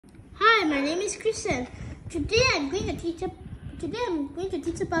Hi, my name is Krishaen. Today I'm going to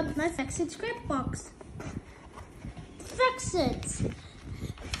teach about my fractions Scrapbox. Fractions.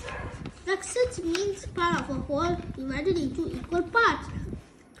 Fractions means part of a whole divided into equal parts.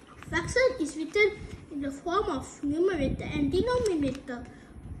 Fraction is written in the form of numerator and denominator.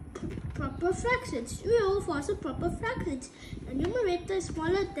 Proper fractions. 3/4 is a proper fractions. The numerator is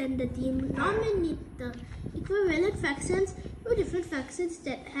smaller than the denominator. Equivalent fractions, two different fractions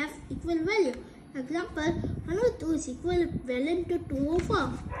that have equal value. Example, 1/2 is equivalent to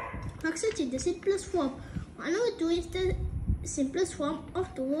 2/4. Fractions in the simplest form. 1/2 is the simplest form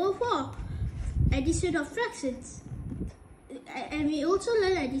of 2/4. Addition of fractions. And we also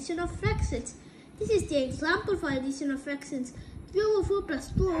learn addition of fractions. This is the example for addition of fractions. 3/4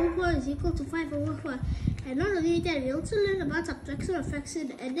 plus 2/4 is equal to 5/4. And not only that, we also learn about subtraction of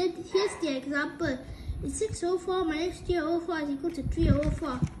fraction. And then here's the example. It's 6/4 minus 3/4 is equal to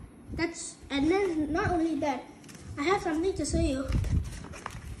 3/4. And then not only that, I have something to show you.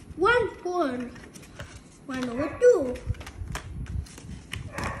 1 whole 1/2.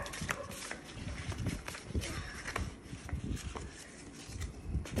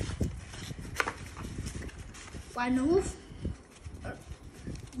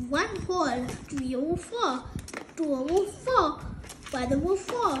 One whole 3/4, 2/4,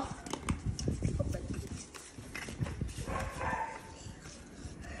 1/4.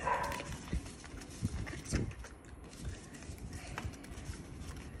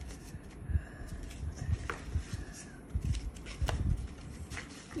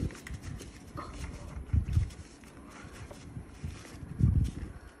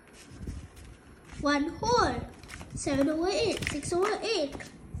 One whole 7/8, 6/8,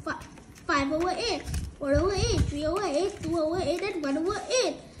 5/8, 4/8, 3/8, 2/8, and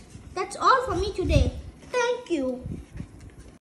 1/8. That's all for me today. Thank you.